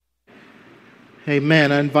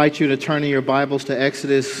Amen. I invite you to turn in your Bibles to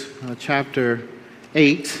Exodus chapter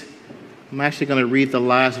 8. I'm actually going to read the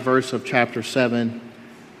last verse of chapter 7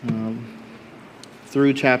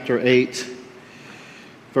 through chapter 8,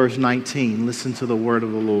 verse 19. Listen to the word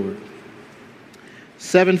of the Lord.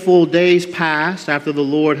 7 full days passed after the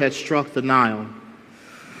Lord had struck the Nile.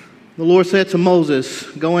 The Lord said to Moses,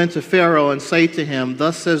 "Go into Pharaoh and say to him,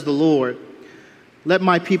 'Thus says the Lord, let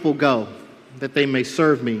my people go, that they may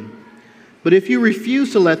serve me. But if you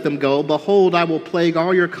refuse to let them go, behold, I will plague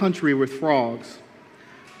all your country with frogs.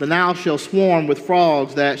 The Nile shall swarm with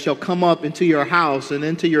frogs that shall come up into your house and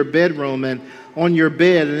into your bedroom and on your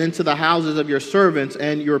bed and into the houses of your servants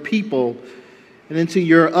and your people and into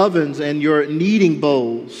your ovens and your kneading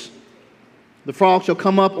bowls. The frogs shall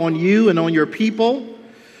come up on you and on your people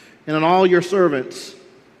and on all your servants.'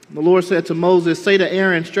 The Lord said to Moses, 'Say to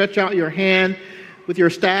Aaron, stretch out your hand with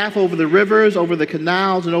your staff over the rivers, over the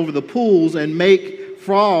canals, and over the pools, and make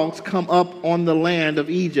frogs come up on the land of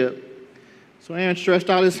Egypt.' So Aaron stretched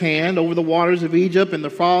out his hand over the waters of Egypt, and the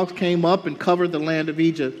frogs came up and covered the land of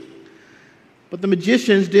Egypt. But the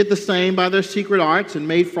magicians did the same by their secret arts and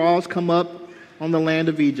made frogs come up on the land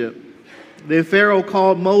of Egypt. Then Pharaoh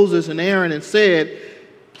called Moses and Aaron and said,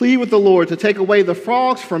 'Plead with the Lord to take away the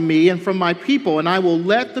frogs from me and from my people, and I will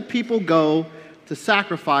let the people go to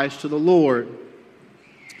sacrifice to the Lord.'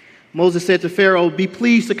 Moses said to Pharaoh, 'Be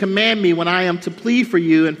pleased to command me when I am to plead for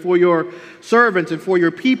you and for your servants and for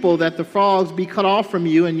your people, that the frogs be cut off from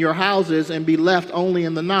you and your houses and be left only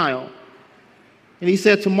in the Nile.' And he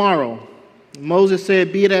said, 'Tomorrow.' Moses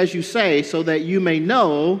said, 'Be it as you say, so that you may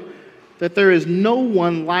know that there is no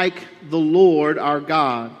one like the Lord our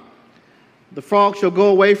God. The frogs shall go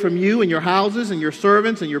away from you and your houses and your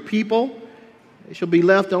servants and your people. They shall be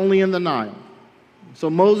left only in the Nile.' So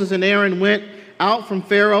Moses and Aaron went out from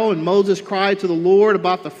Pharaoh, and Moses cried to the Lord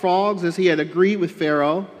about the frogs as he had agreed with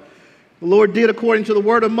Pharaoh. The Lord did according to the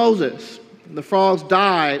word of Moses. And the frogs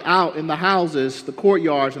died out in the houses, the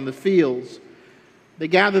courtyards, and the fields. They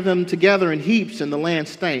gathered them together in heaps, and the land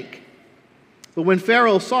stank. But when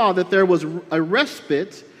Pharaoh saw that there was a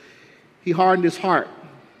respite, he hardened his heart,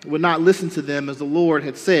 would not listen to them as the Lord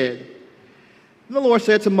had said. And the Lord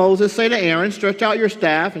said to Moses, 'Say to Aaron, stretch out your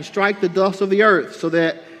staff and strike the dust of the earth, so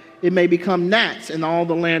that it may become gnats in all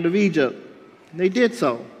the land of Egypt.' And they did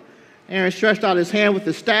so. Aaron stretched out his hand with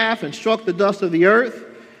his staff and struck the dust of the earth.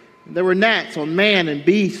 And there were gnats on man and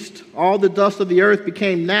beast. All the dust of the earth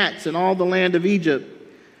became gnats in all the land of Egypt.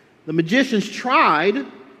 The magicians tried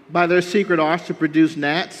by their secret arts to produce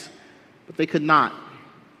gnats, but they could not.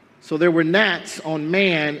 So there were gnats on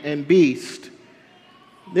man and beast.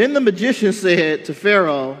 Then the magician said to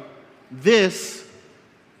Pharaoh, 'This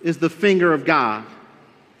is the finger of God.'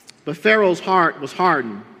 But Pharaoh's heart was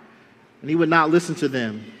hardened, and he would not listen to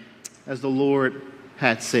them, as the Lord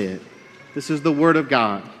had said." This is the word of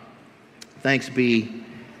God. Thanks be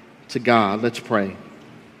to God. Let's pray.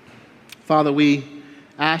 Father, we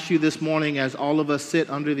ask you this morning, as all of us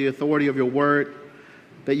sit under the authority of your word,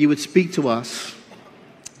 that you would speak to us,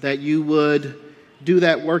 that you would do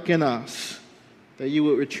that work in us, that you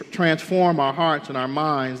would transform our hearts and our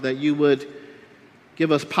minds, that you would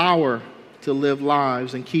give us power to live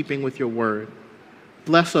lives in keeping with your word.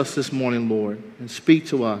 Bless us this morning, Lord, and speak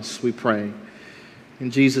to us, we pray. In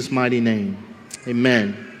Jesus' mighty name,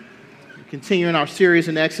 amen. We continue in our series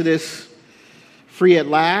in Exodus, Free at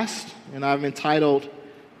Last, and I've entitled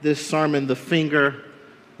this sermon, "The Finger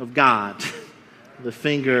of God." The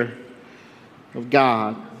finger of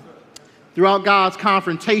God. Throughout God's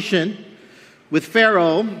confrontation with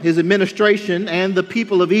Pharaoh, his administration, and the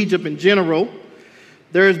people of Egypt in general,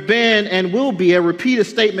 there has been and will be a repeated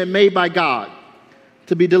statement made by God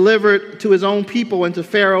to be delivered to his own people and to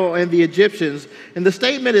Pharaoh and the Egyptians. And the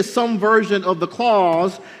statement is some version of the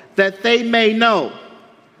clause, "that they may know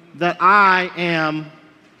that I am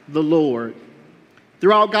the Lord."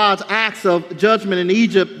 Throughout God's acts of judgment in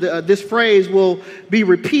Egypt, this phrase will be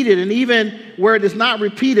repeated. And even where it is not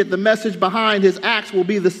repeated, the message behind his acts will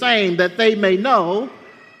be the same, that they may know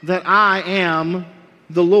that I am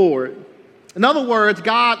the Lord. In other words,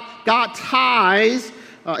 God ties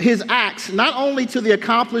his acts not only to the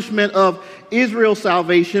accomplishment of Israel's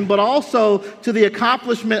salvation, but also to the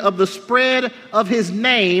accomplishment of the spread of his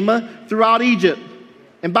name throughout Egypt,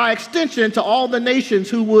 and by extension to all the nations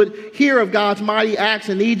who would hear of God's mighty acts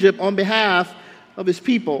in Egypt on behalf of his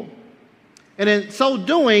people. And in so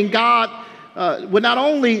doing, God would not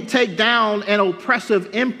only take down an oppressive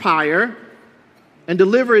empire and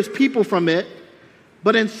deliver his people from it,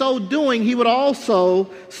 but in so doing, he would also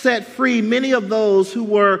set free many of those who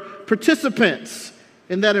were participants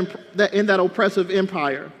in that oppressive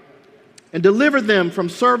empire. and delivered them from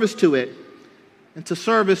service to it and to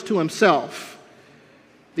service to himself,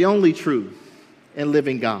 the only true and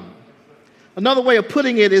living God. Another way of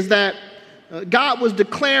putting it is that God was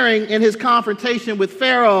declaring in his confrontation with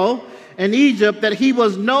Pharaoh and Egypt that he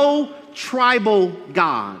was no tribal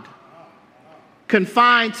God,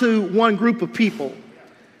 confined to one group of people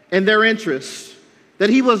and their interests, that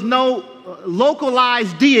he was no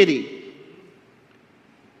localized deity,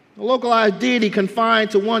 a localized deity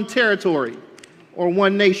confined to one territory or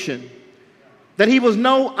one nation, that he was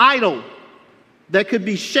no idol that could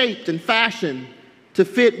be shaped and fashioned to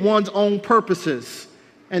fit one's own purposes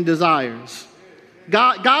and desires.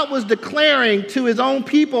 God was declaring to his own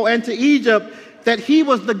people and to Egypt that he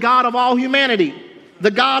was the God of all humanity,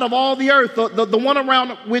 the God of all the earth, the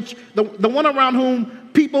one around whom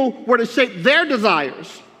people were to shape their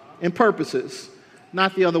desires and purposes,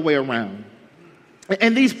 not the other way around.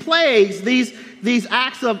 And these plagues, these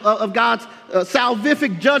acts of God's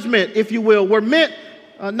salvific judgment, if you will, were meant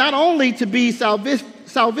not only to be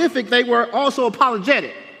salvific, they were also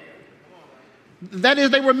apologetic. That is,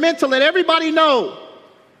 they were meant to let everybody know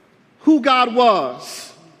who God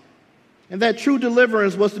was, and that true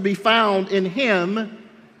deliverance was to be found in him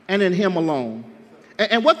and in him alone.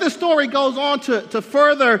 And what this story goes on to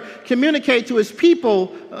further communicate to his people,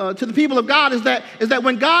 to the people of God, is that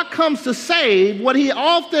when God comes to save, what he's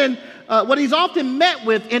often met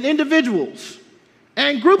with in individuals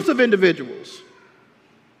and groups of individuals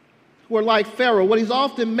who are like Pharaoh, what he's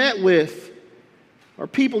often met with are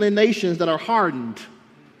people in nations that are hardened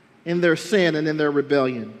in their sin and in their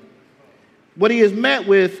rebellion. What he is met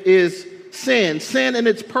with is sin in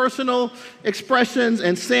its personal expressions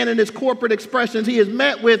and sin in its corporate expressions. He is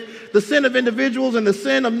met with the sin of individuals and the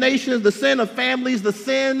sin of nations, the sin of families, the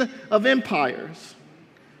sin of empires.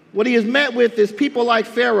 What he is met with is people like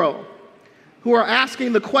Pharaoh who are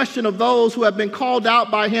asking the question of those who have been called out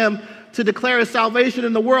by him to declare his salvation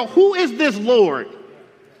in the world. Who is this Lord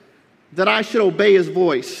that I should obey his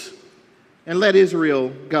voice and let Israel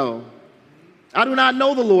go? I do not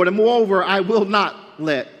know the Lord, and moreover, I will not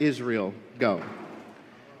let Israel go.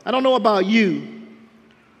 I don't know about you,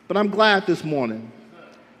 but I'm glad this morning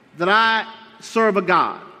that I serve a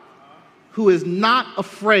God who is not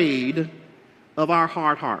afraid of our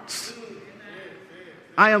hard hearts.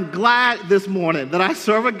 I am glad this morning that I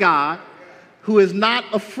serve a God who is not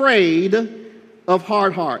afraid of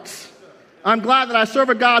hard hearts. I'm glad that I serve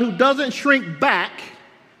a God who doesn't shrink back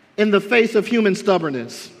in the face of human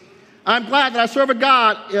stubbornness. I'm glad that I serve a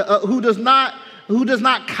God who does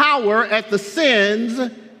not cower at the sins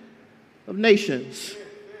of nations.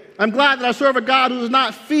 I'm glad that I serve a God who does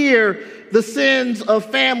not fear the sins of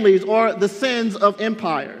families or the sins of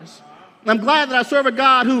empires. I'm glad that I serve a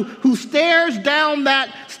God who stares down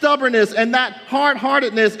that stubbornness and that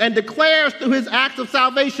hard-heartedness and declares through his acts of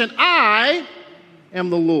salvation, I am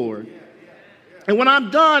the Lord. And when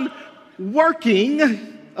I'm done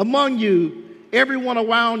working among you, everyone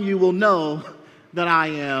around you will know that I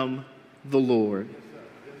am the Lord.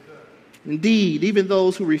 Indeed, even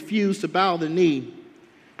those who refuse to bow the knee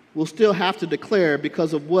will still have to declare,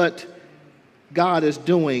 because of what God is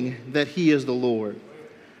doing, that he is the Lord.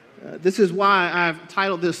 This is why I've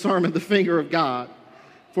titled this sermon, The Finger of God.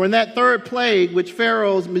 For in that third plague, which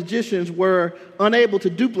Pharaoh's magicians were unable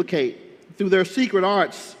to duplicate through their secret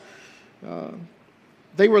arts,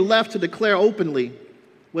 they were left to declare openly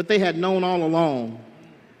what they had known all along,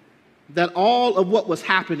 that all of what was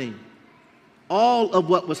happening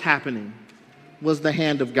was the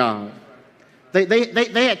hand of God.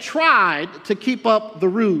 They had tried to keep up the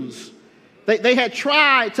ruse. They had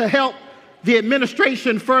tried to help the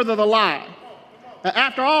administration further the lie.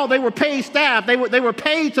 After all, they were paid staff. They were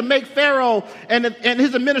paid to make Pharaoh and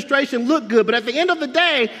his administration look good. But at the end of the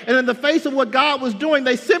day, and in the face of what God was doing,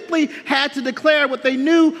 they simply had to declare what they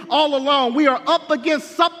knew all along. We are up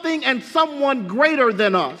against something and someone greater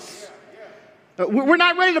than us. We're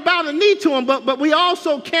not ready to bow the knee to him, but we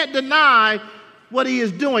also can't deny what he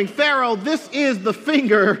is doing. Pharaoh, this is the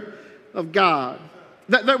finger of God.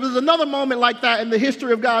 There was another moment like that in the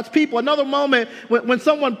history of God's people, another moment when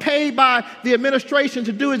someone paid by the administration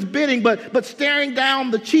to do his bidding, but staring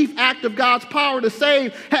down the chief act of God's power to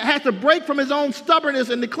save, had to break from his own stubbornness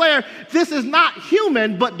and declare, this is not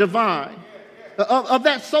human, but divine. Of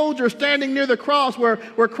that soldier standing near the cross where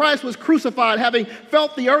Christ was crucified, having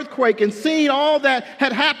felt the earthquake and seen all that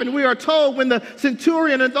had happened, we are told when the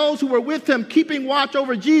centurion and those who were with him keeping watch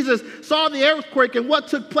over Jesus saw the earthquake and what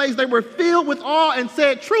took place, they were filled with awe and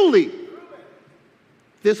said, truly,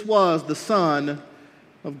 this was the Son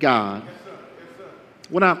of God.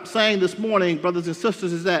 What I'm saying this morning, brothers and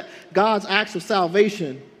sisters, is that God's acts of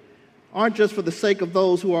salvation aren't just for the sake of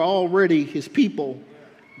those who are already his people.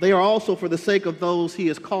 They are also for the sake of those he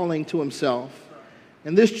is calling to himself.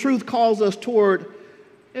 And this truth calls us toward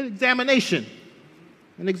an examination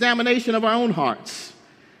of our own hearts,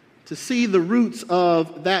 to see the roots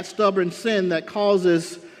of that stubborn sin that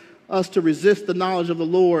causes us to resist the knowledge of the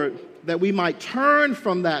Lord, that we might turn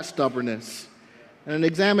from that stubbornness, and an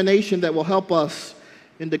examination that will help us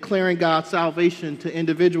in declaring God's salvation to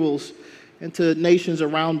individuals and to nations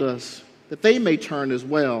around us, that they may turn as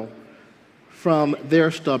well from their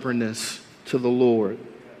stubbornness to the Lord.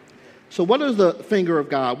 So what is the finger of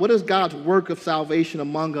God? What is God's work of salvation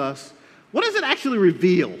among us? What does it actually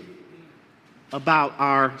reveal about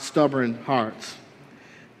our stubborn hearts?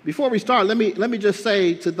 Before we start, let me just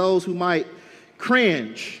say to those who might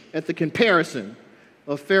cringe at the comparison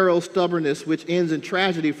of Pharaoh's stubbornness, which ends in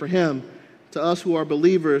tragedy for him, to us who are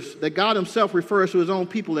believers, that God himself refers to his own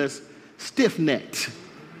people as stiff-necked.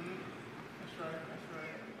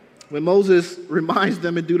 When Moses reminds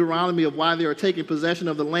them in Deuteronomy of why they are taking possession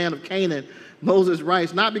of the land of Canaan, Moses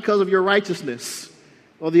writes, "Not because of your righteousness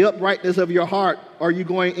or the uprightness of your heart are you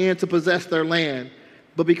going in to possess their land,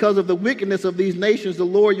 but because of the wickedness of these nations, the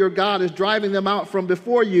Lord your God is driving them out from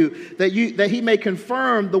before you, that he may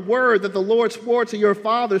confirm the word that the Lord swore to your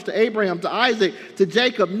fathers, to Abraham, to Isaac, to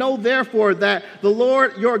Jacob. Know therefore that the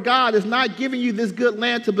Lord your God is not giving you this good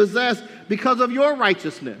land to possess because of your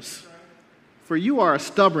righteousness, for you are a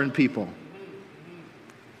stubborn people."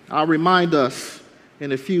 I'll remind us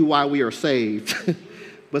in a few why we are saved,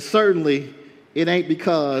 but certainly it ain't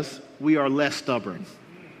because we are less stubborn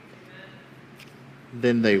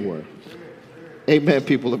than they were. Amen,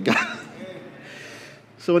 people of God.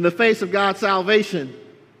 So in the face of God's salvation,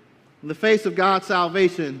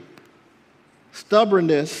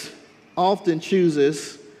 stubbornness often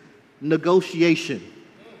chooses negotiation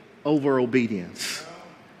over obedience.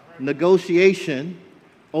 Negotiation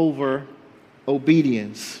over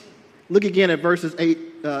obedience. Look again at verses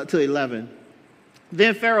 8 to 11.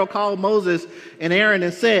 Then Pharaoh called Moses and Aaron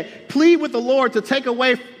and said, "Plead with the Lord to take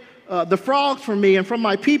away the frogs from me and from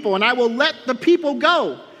my people, and I will let the people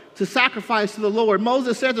go to sacrifice to the Lord."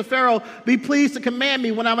 Moses said to Pharaoh, "Be pleased to command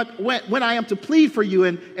me when I am to plead for you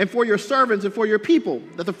and for your servants and for your people,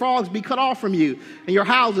 that the frogs be cut off from you and your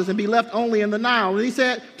houses and be left only in the Nile." And he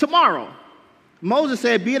said, "Tomorrow." Moses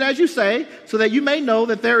said, "Be it as you say, so that you may know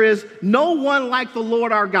that there is no one like the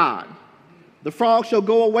Lord our God. The frogs shall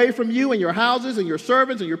go away from you and your houses and your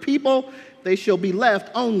servants and your people. They shall be left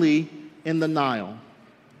only in the Nile."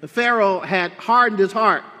 The Pharaoh had hardened his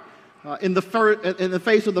heart in the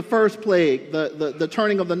face of the first plague, the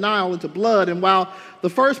turning of the Nile into blood. And while the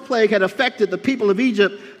first plague had affected the people of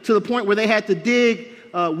Egypt to the point where they had to dig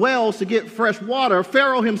wells to get fresh water,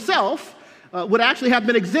 Pharaoh himself would actually have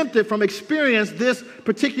been exempted from experience this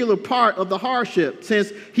particular part of the hardship,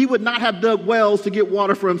 since he would not have dug wells to get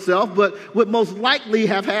water for himself, but would most likely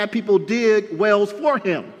have had people dig wells for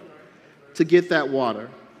him to get that water.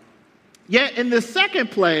 Yet in the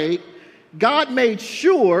second plague, God made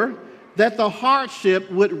sure that the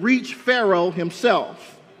hardship would reach Pharaoh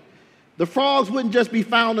himself. The frogs wouldn't just be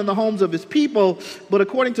found in the homes of his people, but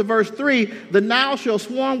according to verse 3, "The Nile shall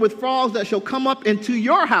swarm with frogs that shall come up into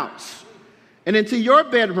your house and into your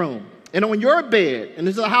bedroom and on your bed and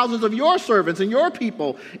into the houses of your servants and your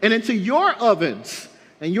people and into your ovens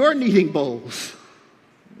and your kneading bowls."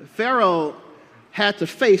 Pharaoh had to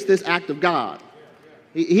face this act of God.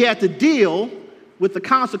 He had to deal with the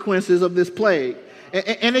consequences of this plague.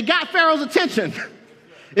 And it got Pharaoh's attention.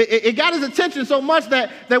 It got his attention so much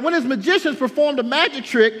that when his magicians performed a magic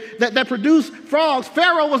trick that produced frogs,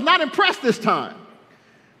 Pharaoh was not impressed this time.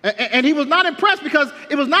 And he was not impressed because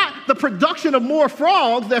it was not the production of more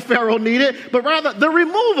frogs that Pharaoh needed, but rather the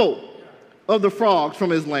removal of the frogs from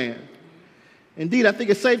his land. Indeed, I think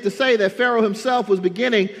it's safe to say that Pharaoh himself was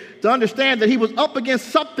beginning to understand that he was up against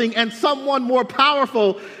something and someone more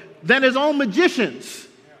powerful than his own magicians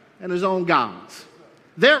and his own gods.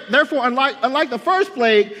 Therefore, unlike the first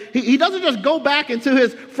plague, he doesn't just go back into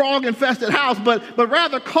his frog-infested house, but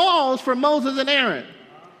rather calls for Moses and Aaron.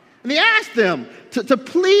 And he asked them to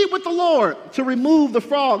plead with the Lord to remove the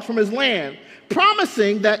frogs from his land,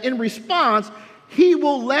 promising that in response, he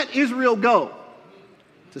will let Israel go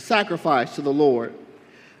to sacrifice to the Lord.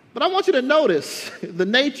 But I want you to notice the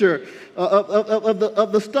nature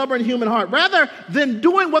of the stubborn human heart. Rather than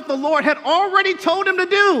doing what the Lord had already told him to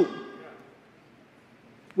do,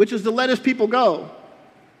 which is to let his people go,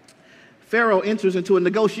 Pharaoh enters into a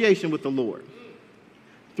negotiation with the Lord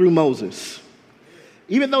through Moses.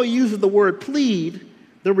 Even though he uses the word plead,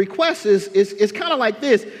 the request is kind of like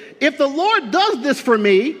this: if the Lord does this for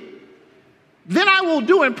me, then I will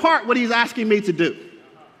do in part what he's asking me to do.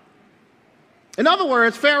 In other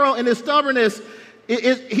words, Pharaoh in his stubbornness,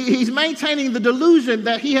 he's maintaining the delusion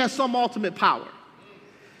that he has some ultimate power,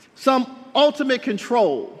 some ultimate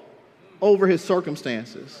control over his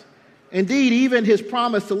circumstances. Indeed, even his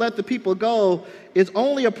promise to let the people go is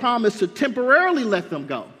only a promise to temporarily let them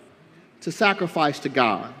go, to sacrifice to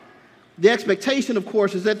God. The expectation, of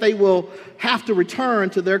course, is that they will have to return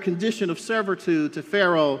to their condition of servitude to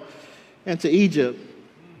Pharaoh and to Egypt.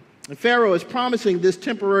 And Pharaoh is promising this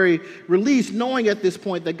temporary release, knowing at this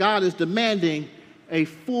point that God is demanding a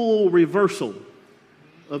full reversal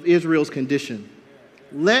of Israel's condition.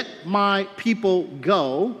 Let my people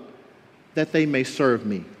go that they may serve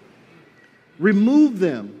me. Remove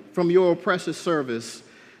them from your oppressive service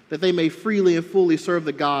that they may freely and fully serve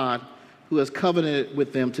the God who has covenanted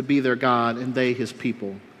with them to be their God and they his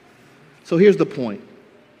people. So here's the point.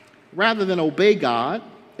 Rather than obey God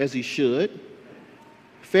as he should,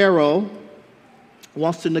 Pharaoh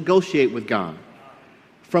wants to negotiate with God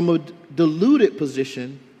from a deluded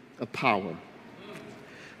position of power.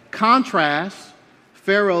 Contrast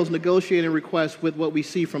Pharaoh's negotiating request with what we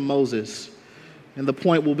see from Moses, and the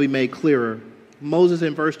point will be made clearer. Moses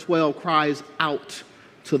in verse 12 cries out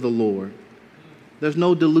to the Lord. There's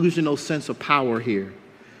no delusional sense of power here.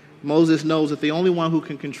 Moses knows that the only one who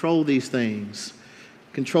can control these things,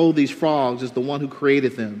 control these frogs, is the one who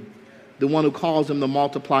created them, the one who caused them to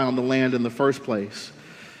multiply on the land in the first place.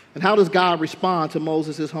 And how does God respond to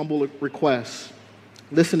Moses' humble request?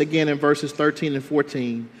 Listen again in verses 13 and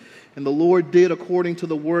 14. And the Lord did according to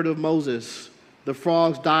the word of Moses. The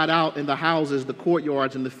frogs died out in the houses, the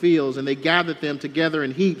courtyards, and the fields, and they gathered them together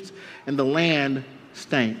in heaps, and the land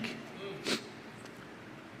stank.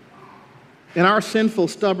 In our sinful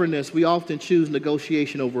stubbornness, we often choose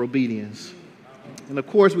negotiation over obedience. And of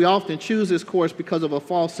course, we often choose this course because of a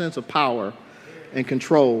false sense of power and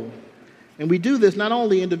control. And we do this not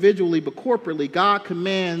only individually, but corporately.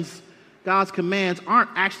 God's commands aren't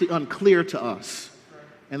actually unclear to us,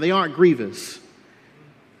 and they aren't grievous.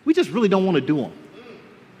 We just really don't want to do them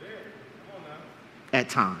at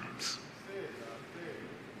times.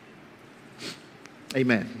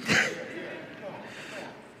 Amen.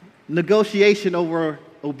 Negotiation over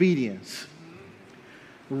obedience.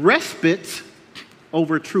 Respite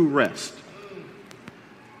over true rest.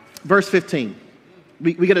 Verse 15.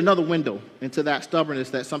 We get another window into that stubbornness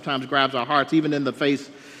that sometimes grabs our hearts, even in the face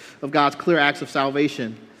of God's clear acts of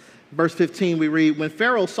salvation. Verse 15, we read, when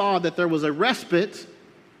Pharaoh saw that there was a respite,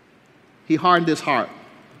 he hardened his heart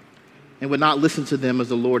and would not listen to them as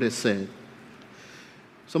the Lord had said.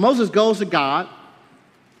 So Moses goes to God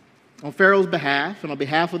on Pharaoh's behalf and on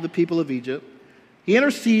behalf of the people of Egypt. He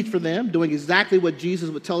intercedes for them, doing exactly what Jesus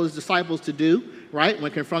would tell his disciples to do, right?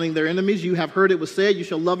 When confronting their enemies, you have heard it was said, you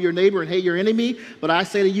shall love your neighbor and hate your enemy. But I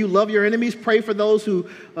say to you, love your enemies, pray for those who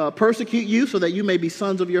persecute you, so that you may be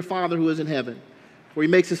sons of your Father who is in heaven. For he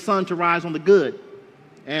makes his sun to rise on the good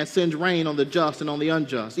and sends rain on the just and on the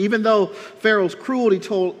unjust. Even though Pharaoh's cruelty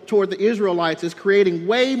toward the Israelites is creating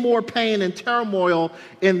way more pain and turmoil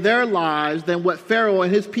in their lives than what Pharaoh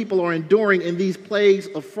and his people are enduring in these plagues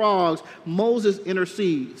of frogs, Moses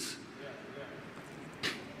intercedes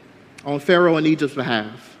on Pharaoh and Egypt's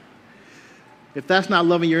behalf. If that's not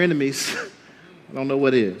loving your enemies, I don't know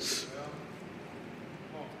what is.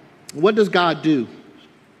 What does God do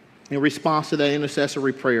in response to that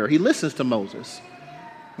intercessory prayer? He listens to Moses,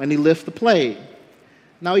 and he lifts the plague.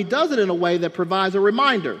 Now, he does it in a way that provides a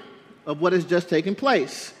reminder of what has just taken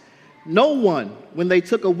place. No one, when they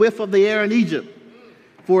took a whiff of the air in Egypt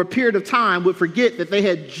for a period of time, would forget that they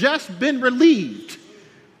had just been relieved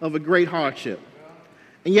of a great hardship.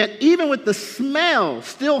 And yet, even with the smell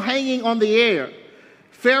still hanging on the air,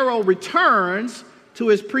 Pharaoh returns to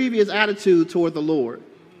his previous attitude toward the Lord,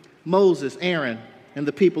 Moses, Aaron, and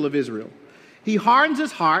the people of Israel. He hardens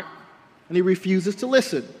his heart, and he refuses to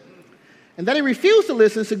listen. And that he refused to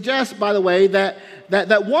listen suggests, by the way, that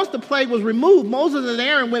once the plague was removed, Moses and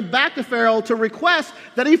Aaron went back to Pharaoh to request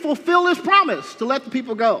that he fulfill his promise to let the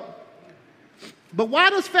people go. But why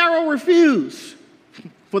does Pharaoh refuse?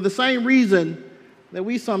 For the same reason that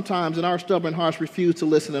we sometimes, in our stubborn hearts, refuse to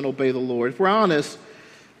listen and obey the Lord. If we're honest,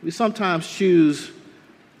 we sometimes choose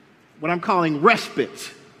what I'm calling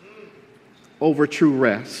respite over true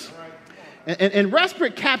rest. And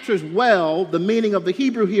respite captures well the meaning of the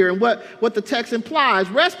Hebrew here and what the text implies.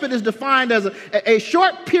 Respite is defined as a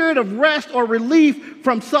short period of rest or relief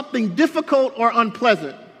from something difficult or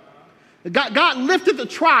unpleasant. God lifted the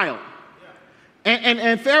trial,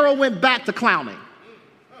 and Pharaoh went back to clowning,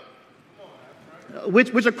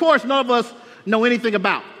 which of course none of us know anything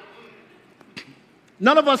about.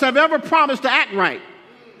 None of us have ever promised to act right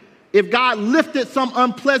if God lifted some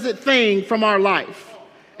unpleasant thing from our life.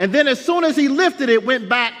 And then as soon as he lifted it, went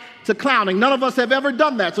back to clowning. None of us have ever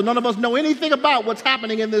done that, so none of us know anything about what's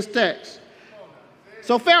happening in this text.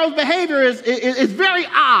 So Pharaoh's behavior is very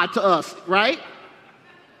odd to us, right?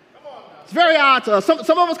 It's very odd to us. Some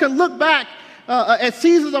of us can look back at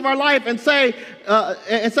seasons of our life and say,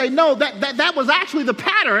 no, that was actually the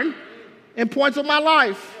pattern in points of my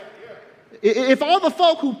life. If all the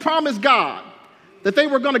folk who promised God that they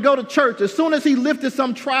were going to go to church as soon as he lifted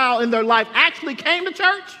some trial in their life actually came to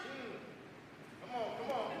church,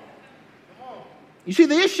 you see,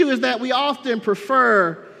 the issue is that we often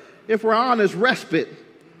prefer, if we're honest, respite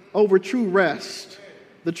over true rest,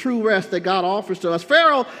 the true rest that God offers to us.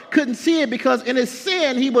 Pharaoh couldn't see it because in his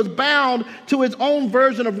sin, he was bound to his own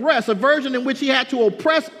version of rest, a version in which he had to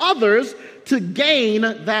oppress others to gain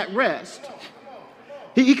that rest.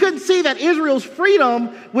 He couldn't see that Israel's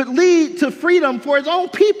freedom would lead to freedom for his own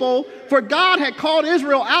people, for God had called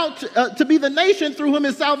Israel out to be the nation through whom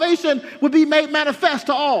his salvation would be made manifest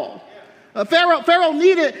to all. Pharaoh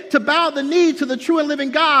needed to bow the knee to the true and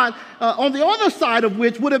living God, on the other side of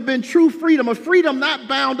which would have been true freedom, a freedom not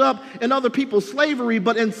bound up in other people's slavery,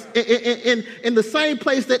 but in the same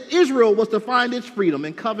place that Israel was to find its freedom,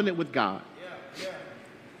 in covenant with God.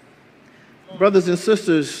 Brothers and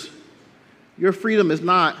sisters, your freedom is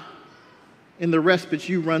not in the respite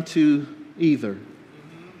you run to either.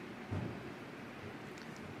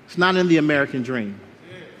 It's not in the American dream.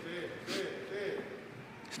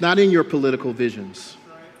 It's not in your political visions.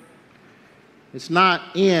 It's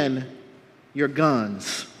not in your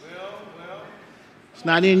guns. It's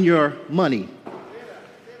not in your money.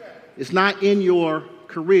 It's not in your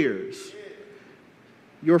careers.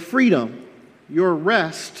 Your freedom, your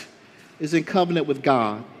rest is in covenant with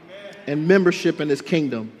God and membership in his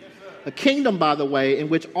kingdom. A kingdom, by the way, in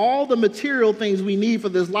which all the material things we need for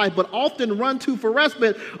this life, but often run to for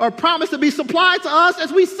respite, are promised to be supplied to us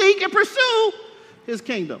as we seek and pursue his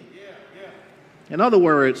kingdom. In other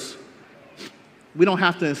words, we don't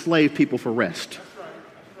have to enslave people for rest.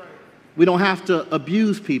 We don't have to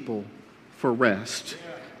abuse people for rest.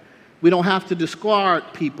 We don't have to discard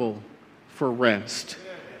people for rest.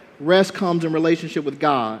 Rest comes in relationship with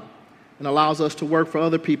God and allows us to work for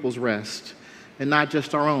other people's rest and not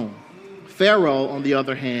just our own. Pharaoh, on the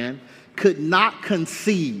other hand, could not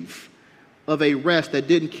conceive of a rest that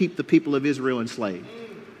didn't keep the people of Israel enslaved,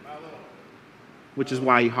 which is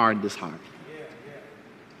why he hardened his heart.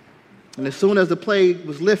 And as soon as the plague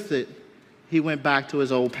was lifted, he went back to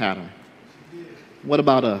his old pattern. What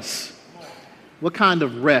about us? What kind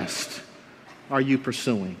of rest are you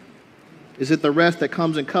pursuing? Is it the rest that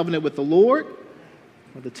comes in covenant with the Lord,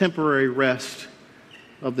 or the temporary rest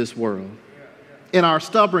of this world? In our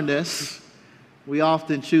stubbornness, we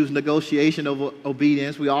often choose negotiation over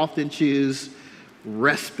obedience. We often choose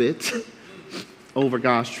respite over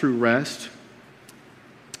God's true rest.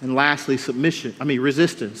 And lastly,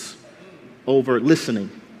 resistance over listening.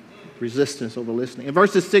 Resistance over listening. In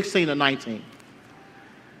verses 16 and 19,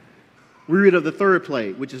 we read of the third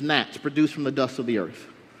plague, which is gnats produced from the dust of the earth.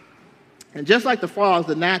 And just like the frogs,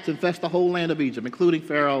 the gnats infest the whole land of Egypt, including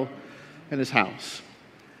Pharaoh and his house.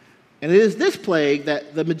 And it is this plague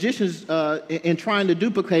that the magicians, in trying to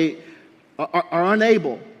duplicate, are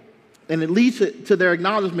unable. And it leads to their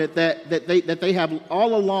acknowledgement that they have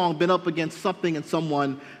all along been up against something and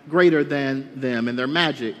someone greater than them and their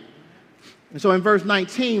magic. And so in verse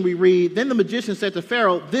 19 we read, "Then the magician said to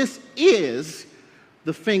Pharaoh, 'This is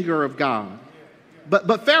the finger of God.'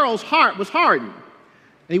 But Pharaoh's heart was hardened,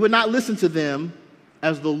 and he would not listen to them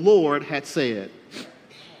as the Lord had said."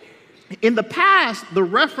 In the past, the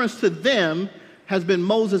reference to them has been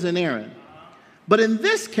Moses and Aaron. But in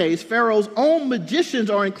this case, Pharaoh's own magicians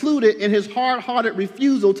are included in his hard-hearted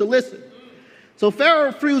refusal to listen. So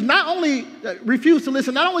Pharaoh refused to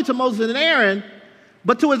listen not only to Moses and Aaron,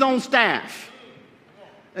 but to his own staff.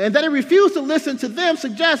 And that he refused to listen to them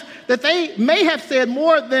suggests that they may have said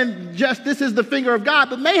more than just "this is the finger of God,"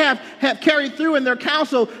 but may have carried through in their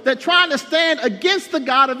counsel that trying to stand against the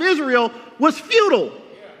God of Israel was futile.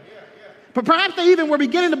 But perhaps they even were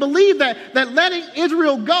beginning to believe that letting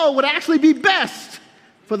Israel go would actually be best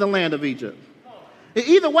for the land of Egypt.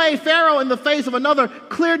 Either way, Pharaoh, in the face of another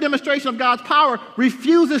clear demonstration of God's power,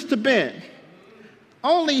 refuses to bend.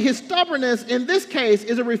 Only his stubbornness in this case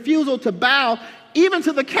is a refusal to bow even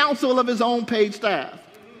to the counsel of his own paid staff.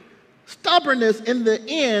 Stubbornness in the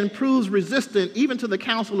end proves resistant even to the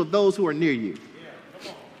counsel of those who are near you.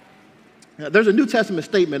 Now, there's a New Testament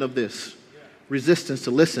statement of this resistance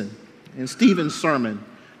to listen in Stephen's sermon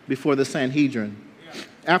before the Sanhedrin.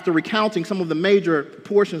 After recounting some of the major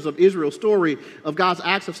portions of Israel's story of God's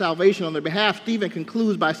acts of salvation on their behalf, Stephen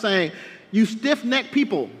concludes by saying, "You stiff-necked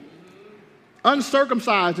people,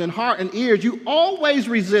 uncircumcised in heart and ears, you always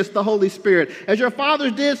resist the Holy Spirit. As your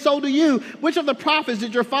fathers did, so do you. Which of the prophets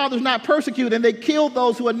did your fathers not persecute? And they killed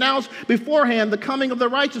those who announced beforehand the coming of the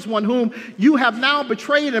righteous one, whom you have now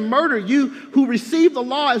betrayed and murdered. You who received the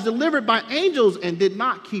law as delivered by angels and did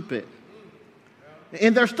not keep it."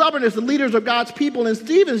 In their stubbornness, the leaders of God's people in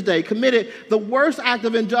Stephen's day committed the worst act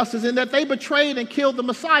of injustice in that they betrayed and killed the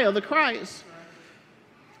Messiah, the Christ.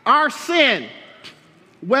 Our sin,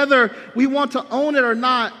 whether we want to own it or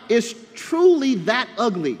not, is truly that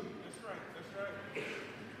ugly.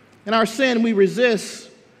 In our sin, we resist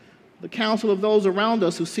the counsel of those around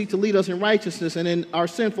us who seek to lead us in righteousness, and in our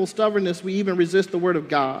sinful stubbornness, we even resist the word of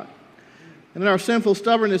God. And in our sinful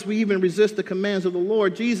stubbornness, we even resist the commands of the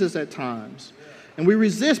Lord Jesus at times. And we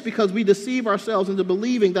resist because we deceive ourselves into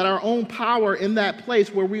believing that our own power in that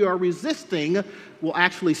place where we are resisting will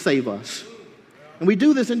actually save us. And we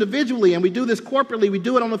do this individually, and we do this corporately. We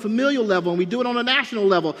do it on a familial level, and we do it on a national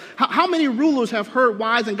level. How many rulers have heard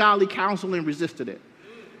wise and godly counsel and resisted it?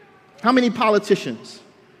 How many politicians?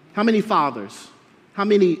 How many fathers? How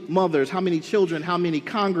many mothers? How many children? How many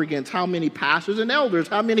congregants? How many pastors and elders?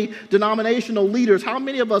 How many denominational leaders? How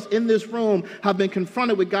many of us in this room have been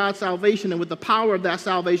confronted with God's salvation and with the power of that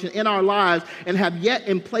salvation in our lives, and have yet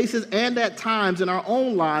in places and at times in our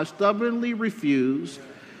own lives stubbornly refused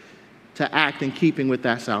to act in keeping with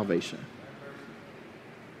that salvation?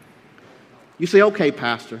 You say, "Okay,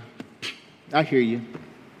 Pastor, I hear you.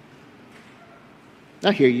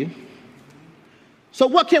 I hear you. So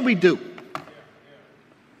what can we do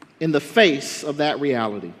in the face of that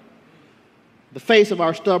reality, the face of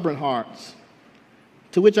our stubborn hearts?"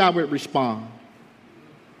 To which I would respond,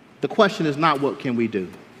 the question is not what can we do.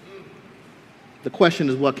 The question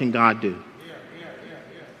is what can God do?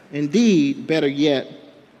 Indeed, better yet,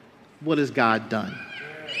 what has God done?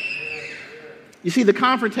 You see, the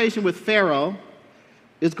confrontation with Pharaoh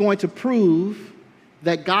is going to prove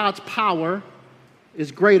that God's power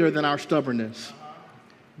is greater than our stubbornness.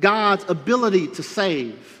 God's ability to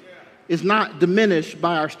save is not diminished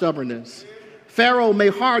by our stubbornness. Pharaoh may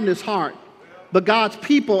harden his heart, but God's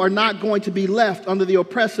people are not going to be left under the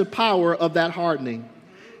oppressive power of that hardening.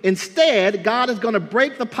 Instead, God is going to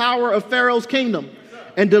break the power of Pharaoh's kingdom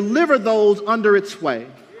and deliver those under its sway.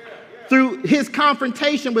 Through his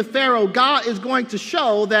confrontation with Pharaoh, God is going to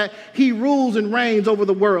show that he rules and reigns over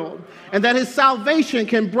the world, and that his salvation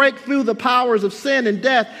can break through the powers of sin and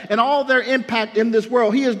death and all their impact in this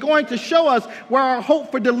world. He is going to show us where our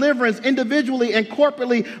hope for deliverance individually and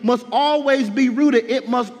corporately must always be rooted. It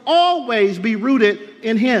must always be rooted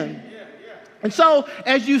in him. And so,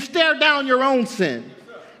 as you stare down your own sin,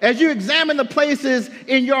 as you examine the places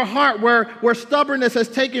in your heart where stubbornness has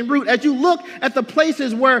taken root, as you look at the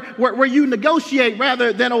places where you negotiate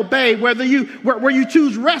rather than obey, where you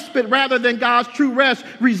choose respite rather than God's true rest,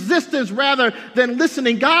 resistance rather than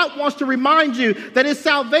listening, God wants to remind you that his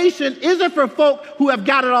salvation isn't for folk who have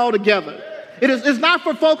got it all together. It's not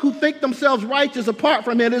for folk who think themselves righteous apart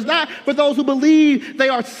from him. It's not for those who believe they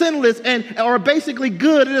are sinless and are basically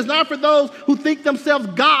good. It is not for those who think themselves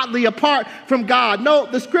godly apart from God. No,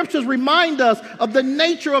 the scriptures remind us of the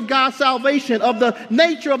nature of God's salvation, of the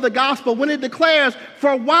nature of the gospel, when it declares,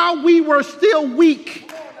 "For while we were still weak,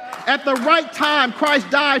 at the right time,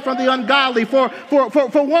 Christ died for the ungodly. For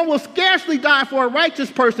one will scarcely die for a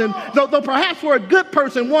righteous person, though perhaps for a good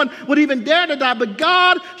person one would even dare to die. But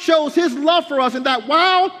God shows his love for us in that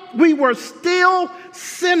while we were still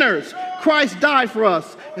sinners, Christ died for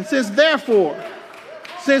us. And since therefore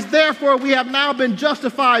we have now been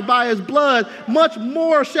justified by his blood, much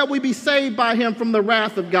more shall we be saved by him from the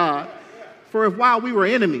wrath of God. For if while we were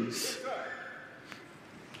enemies,"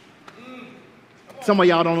 some of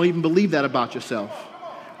y'all don't even believe that about yourself.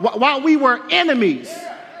 While we were enemies.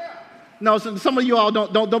 No, some of you all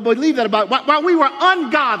don't believe that about. While we were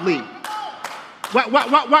ungodly.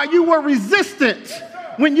 While you were resistant.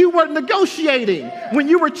 When you were negotiating. When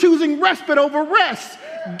you were choosing respite over rest.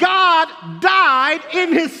 God died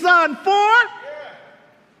in his son for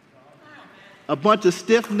a bunch of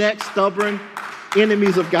stiff-necked, stubborn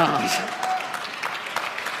enemies of God.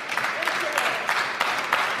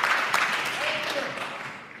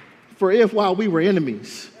 For if while we were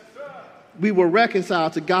enemies, we were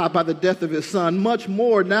reconciled to God by the death of his son, much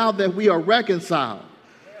more now that we are reconciled,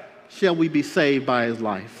 shall we be saved by his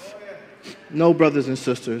life. No, brothers and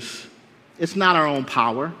sisters, it's not our own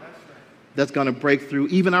power that's going to break through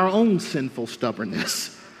even our own sinful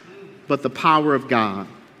stubbornness, but the power of God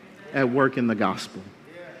at work in the gospel.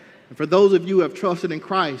 And for those of you who have trusted in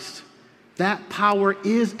Christ, that power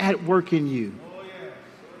is at work in you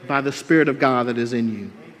by the Spirit of God that is in you.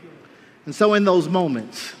 And so in those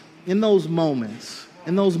moments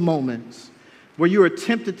where you are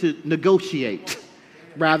tempted to negotiate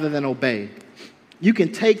rather than obey, you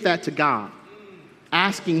can take that to God,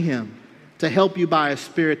 asking him to help you by his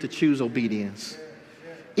Spirit to choose obedience.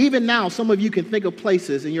 Even now, some of you can think of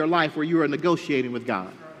places in your life where you are negotiating with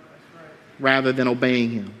God rather than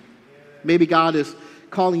obeying him. Maybe God is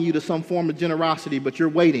calling you to some form of generosity, but you're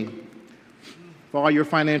waiting for all your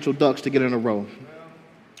financial ducks to get in a row.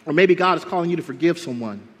 Or maybe God is calling you to forgive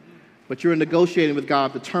someone, but you're negotiating with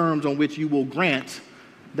God the terms on which you will grant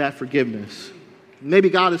that forgiveness. Maybe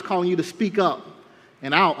God is calling you to speak up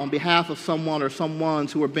and out on behalf of someone or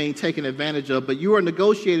someones who are being taken advantage of, but you are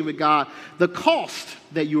negotiating with God the cost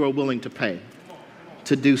that you are willing to pay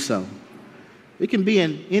to do so. It can be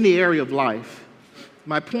in any area of life.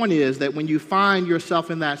 My point is that when you find yourself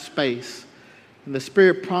in that space and the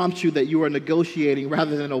Spirit prompts you that you are negotiating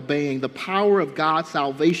rather than obeying, the power of God's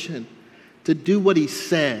salvation to do what he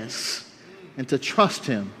says and to trust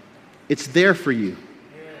him, it's there for you.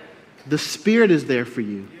 The Spirit is there for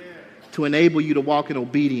you to enable you to walk in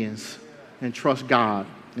obedience and trust God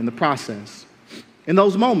in the process. In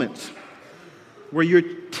those moments where you're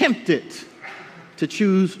tempted to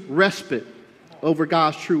choose respite over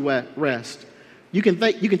God's true rest, you can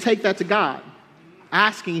take that to God,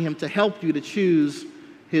 asking him to help you to choose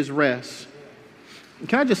his rest. And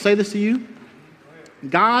can I just say this to you?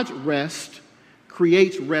 God's rest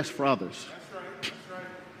creates rest for others.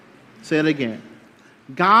 Say it again.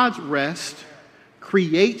 God's rest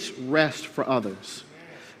creates rest for others.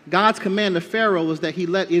 God's command to Pharaoh was that he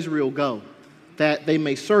let Israel go, that they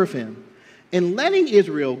may serve him. In letting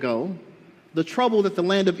Israel go, the trouble that the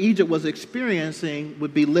land of Egypt was experiencing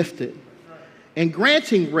would be lifted. In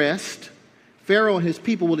granting rest, Pharaoh and his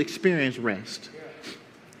people would experience rest.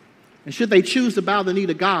 And should they choose to bow the knee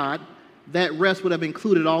to God, that rest would have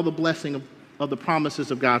included all the blessing of the promises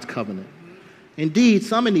of God's covenant. Indeed,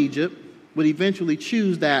 some in Egypt would eventually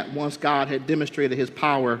choose that once God had demonstrated his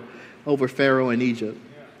power over Pharaoh and Egypt.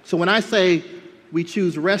 So when I say we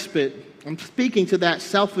choose respite, I'm speaking to that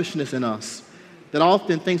selfishness in us that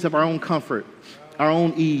often thinks of our own comfort, our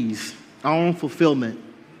own ease, our own fulfillment.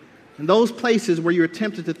 In those places where you're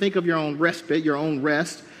tempted to think of your own respite, your own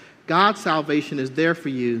rest, God's salvation is there for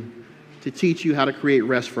you to teach you how to create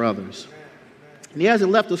rest for others. And he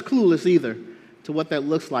hasn't left us clueless either to what that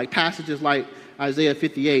looks like. Passages like Isaiah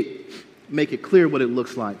 58 make it clear what it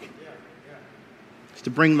looks like. It's to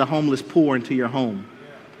bring the homeless poor into your home.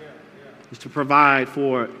 It's to provide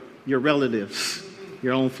for your relatives,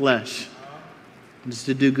 your own flesh. It's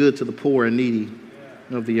to do good to the poor and needy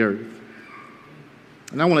of the earth.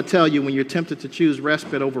 And I want to tell you, when you're tempted to choose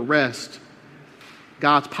respite over rest,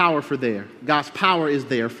 God's power is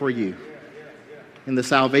there for you in the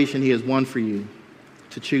salvation he has won for you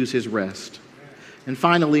to choose his rest. And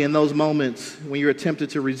finally, in those moments when you're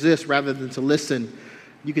tempted to resist rather than to listen,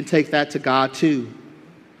 you can take that to God too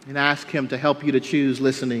and ask him to help you to choose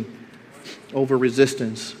listening over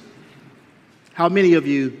resistance. How many of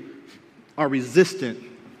you are resistant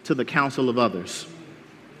to the counsel of others?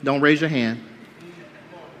 Don't raise your hand.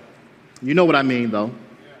 You know what I mean, though.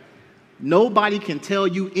 Nobody can tell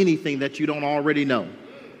you anything that you don't already know.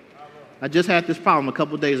 I just had this problem a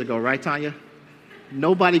couple days ago, right, Tanya?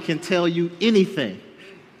 Nobody can tell you anything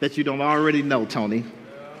that you don't already know, Tony.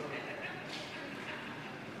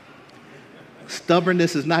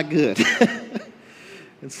 Stubbornness is not good.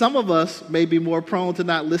 And some of us may be more prone to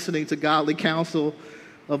not listening to godly counsel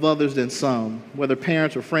of others than some, whether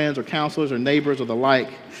parents or friends or counselors or neighbors or the like.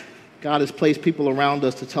 God has placed people around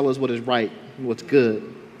us to tell us what is right and what's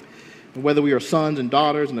good. And whether we are sons and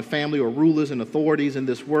daughters in the family or rulers and authorities in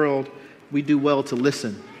this world, we do well to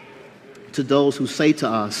listen to those who say to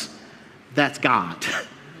us, that's God.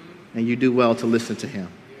 And you do well to listen to him.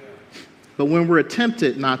 But when we're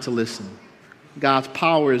tempted not to listen, God's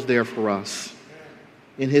power is there for us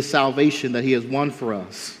in his salvation that he has won for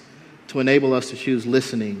us to enable us to choose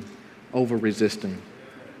listening over resisting.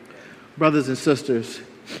 Brothers and sisters,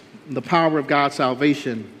 the power of God's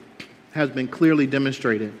salvation has been clearly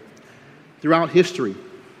demonstrated throughout history,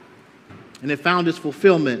 and it found its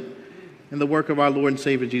fulfillment in the work of our Lord and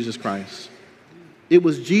Savior Jesus Christ. It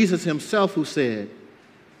was Jesus himself who said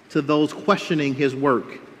to those questioning his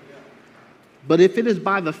work, "But if it is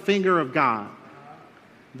by the finger of God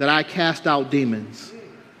that I cast out demons,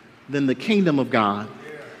 then the kingdom of God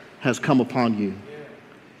has come upon you."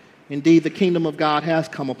 Indeed, the kingdom of God has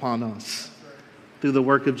come upon us through the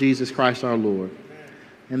work of Jesus Christ our Lord.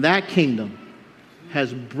 And that kingdom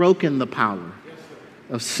has broken the power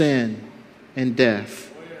of sin and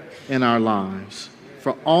death in our lives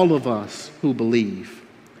for all of us who believe.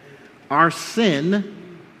 Our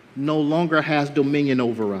sin no longer has dominion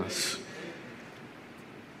over us.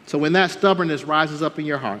 So when that stubbornness rises up in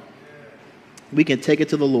your heart, we can take it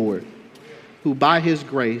to the Lord, who by his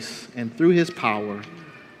grace and through his power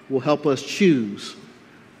will help us choose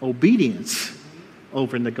obedience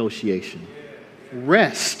over negotiation,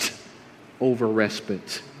 rest over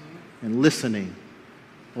respite, and listening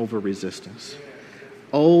over resistance.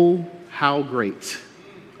 Oh, how great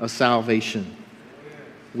a salvation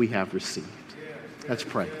we have received. Let's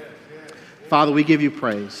pray. Father, we give you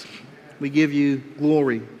praise. We give you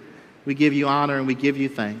glory. We give you honor, and we give you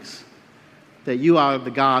thanks that you are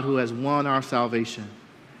the God who has won our salvation,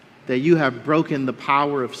 that you have broken the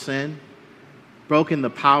power of sin, broken the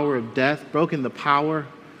power of death, broken the power,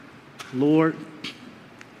 Lord,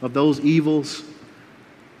 of those evils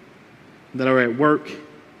that are at work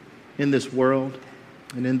in this world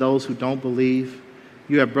and in those who don't believe.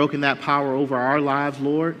 You have broken that power over our lives,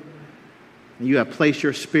 Lord, and you have placed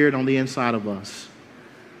your Spirit on the inside of us,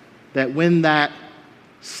 that when that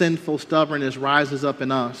sinful stubbornness rises up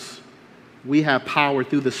in us, we have power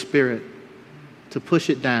through the Spirit to push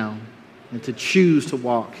it down and to choose to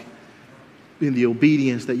walk in the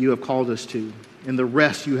obedience that you have called us to, in the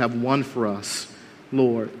rest you have won for us,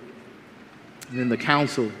 Lord, and in the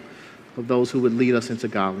counsel of those who would lead us into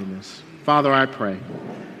godliness. Father, I pray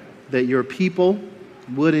that your people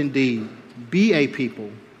would indeed be a people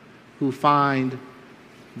who find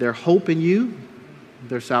their hope in you,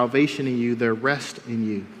 their salvation in you, their rest in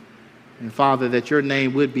you. And Father, that your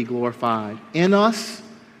name would be glorified in us,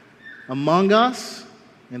 among us,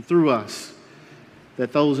 and through us,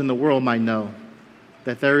 that those in the world might know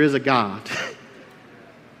that there is a God.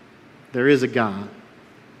 There is a God,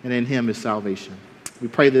 and in him is salvation. We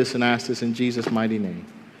pray this and ask this in Jesus' mighty name.